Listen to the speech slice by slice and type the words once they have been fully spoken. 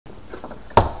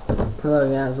Hello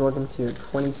guys, welcome to your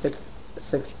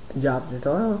 26th job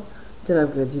tutorial. Today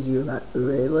I'm going to teach you about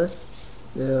ArrayLists.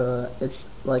 It's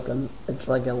like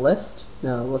a list.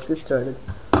 Now let's get started.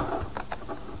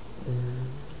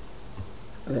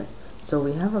 Okay, so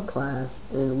we have a class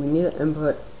and we need to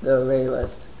input the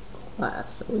ArrayList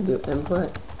class. So we do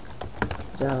input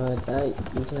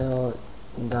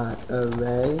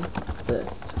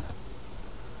java.util.ArrayList.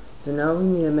 So now we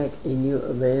need to make a new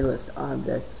ArrayList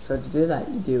object. So to do that,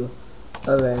 you do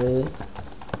ArrayList.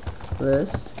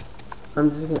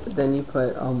 Then you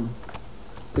put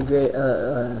the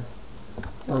greater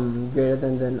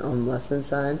than less than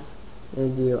signs,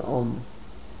 and you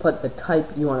put the type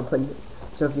you want to put in it.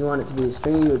 So if you want it to be a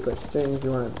string, you would put string. If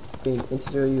you want it to be an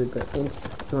integer, you would put int.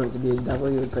 If you want it to be a double,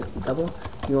 you would put double.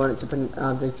 If you want it to put an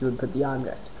object, you would put the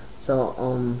object. So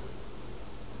I'm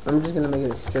just gonna make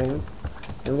it a string.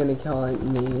 I'm gonna call it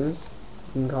names.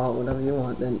 You can call it whatever you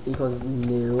want. Then equals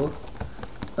new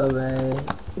array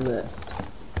list.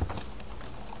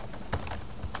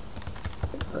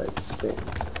 String.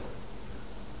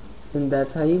 And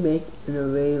that's how you make an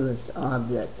array list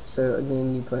object. So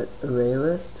again, you put array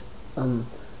list,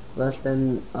 less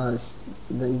than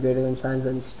greater than signs,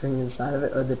 then string inside of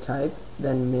it, or the type,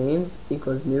 then names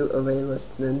equals new array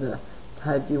list, then the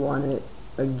type you want it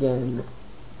again,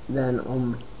 then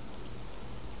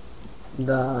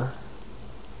the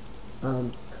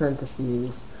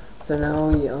parentheses. So now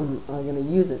we are gonna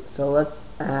use it. So let's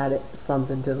add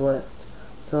something to the list.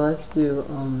 So let's do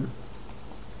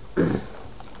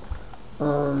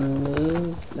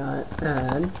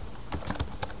names.add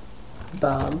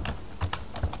Bob,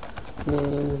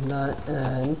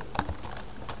 names.add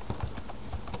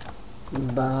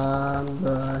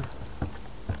Barbara,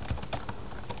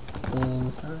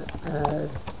 names.add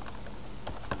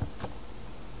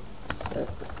sick.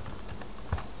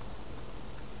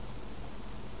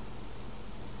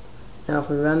 Now if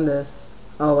we run this,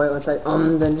 oh wait one sec,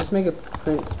 then just make a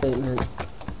print statement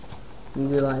and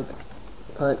do like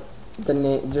put the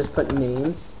name, just put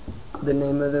names, the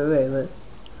name of the array list,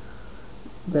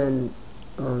 then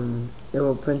it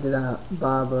will print it out,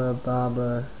 Bob,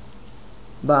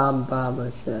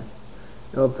 Sith.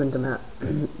 It will print them out.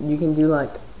 You can do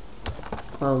like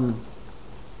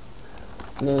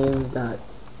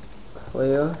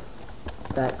names.clear,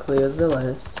 that clears the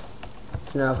list.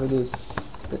 So now if we do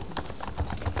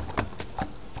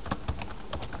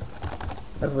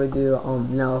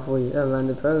now if we run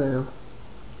the program,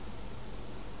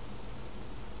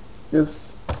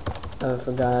 oops, I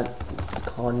forgot it's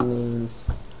called names.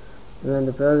 We run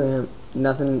the program,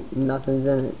 nothing's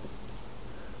in it.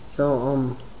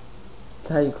 So that's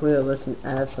how you clear a list and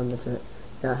add something to it.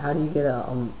 Now how do you get a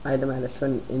item at a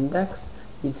certain index?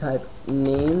 You type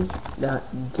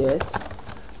names.get,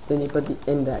 then you put the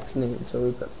index name. So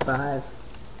we put 5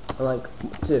 or like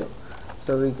 2.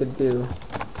 So we could do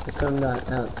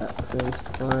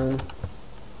system.out.println.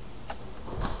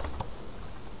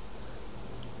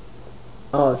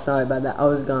 Oh, sorry about that. I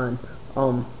was gone.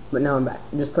 But now I'm back.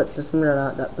 Just put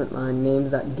system.out.println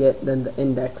names.get, then the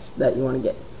index that you want to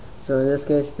get. So in this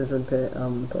case, this would put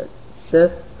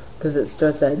Sith, because it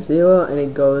starts at 0 and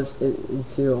it goes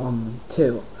into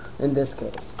 2 in this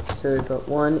case. So we put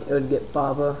 1, it would get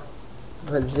Baba.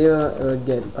 Put 0, it would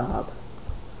get Bob.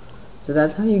 So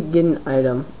that's how you get an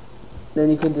item. Then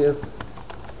you could do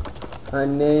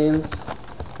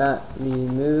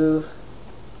names.remove,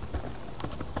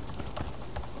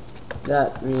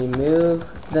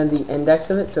 then the index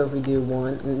of it. So if we do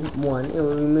 1, it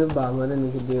will remove Baba. Then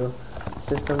we could do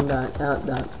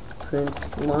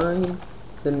system.out.println.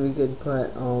 Then we could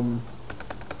put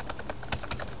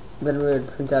then we would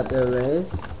print out the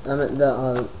arrays,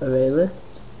 the array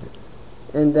list,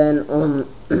 and then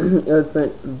it would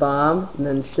print Bob,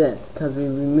 then Sith, because we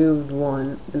removed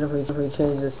 1. And if we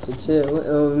change this to 2, it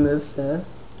will remove Sith.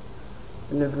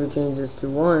 And if we change this to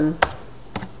 1,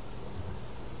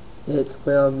 it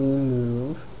will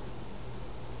remove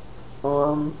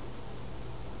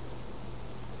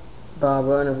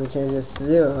Barbara. And if we change this to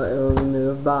 0, it will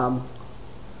remove Bob.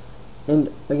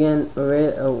 And again,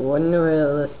 what an array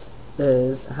list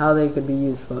is, how they could be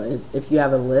useful is if you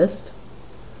have a list,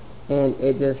 and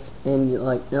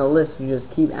like in a list you just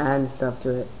keep adding stuff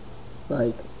to it.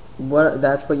 Like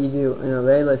that's what you do in an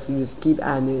array list. You just keep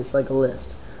adding it. It's like a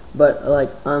list. But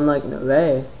like unlike an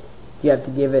array, you have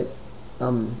to give it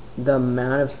the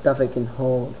amount of stuff it can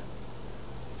hold.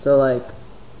 So like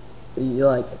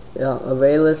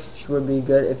array lists would be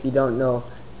good if you don't know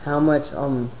how much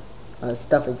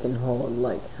stuff it can hold,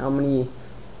 like how many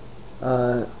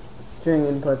string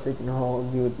inputs it can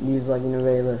hold. You would use like an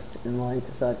array list and like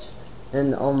such.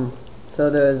 And So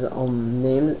there's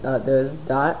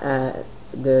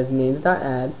there's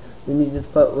names.add, then you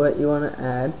just put what you want to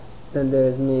add, then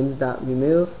there's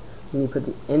names.remove, then you put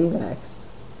the index,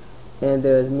 and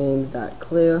there's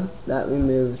names.clear,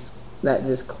 that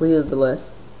just clears the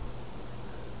list,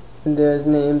 and there's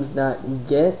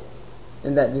names.get,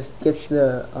 and that just gets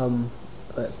the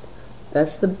list.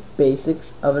 That's the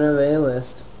basics of an array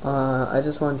list. I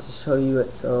just wanted to show you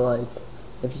it, so like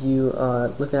if you are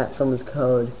looking at someone's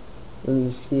code and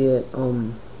you see it,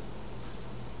 you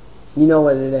know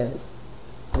what it is,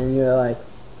 and you're like,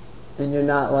 and you're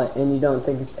not like, and you don't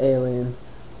think it's alien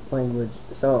language.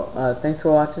 So thanks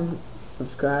for watching.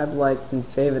 Subscribe, like, and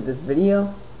favorite this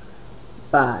video.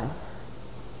 Bye.